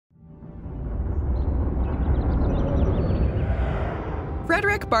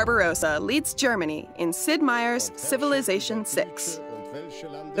Frederick Barbarossa leads Germany in Sid Meier's Civilization VI.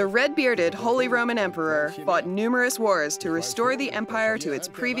 The red-bearded Holy Roman Emperor fought numerous wars to restore the empire to its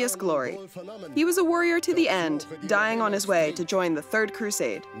previous glory. He was a warrior to the end, dying on his way to join the Third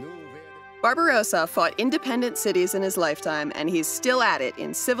Crusade. Barbarossa fought independent cities in his lifetime, and he's still at it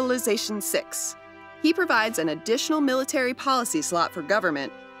in Civilization VI. He provides an additional military policy slot for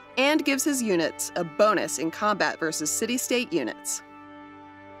government and gives his units a bonus in combat versus city-state units.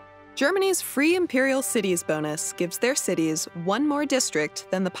 Germany's Free Imperial Cities bonus gives their cities one more district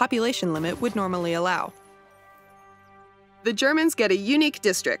than the population limit would normally allow. The Germans get a unique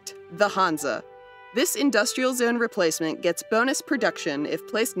district, the Hansa. This industrial zone replacement gets bonus production if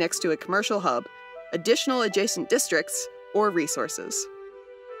placed next to a commercial hub, additional adjacent districts, or resources.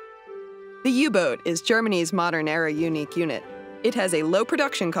 The U-boat is Germany's modern-era unique unit. It has a low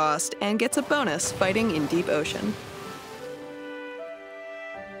production cost and gets a bonus fighting in deep ocean.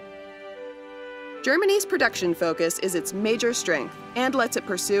 Germany's production focus is its major strength and lets it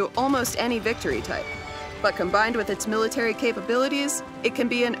pursue almost any victory type. But combined with its military capabilities, it can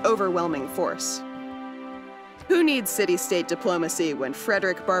be an overwhelming force. Who needs city-state diplomacy when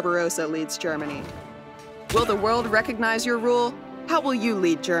Frederick Barbarossa leads Germany? Will the world recognize your rule? How will you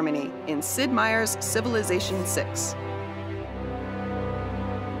lead Germany in Sid Meier's Civilization VI?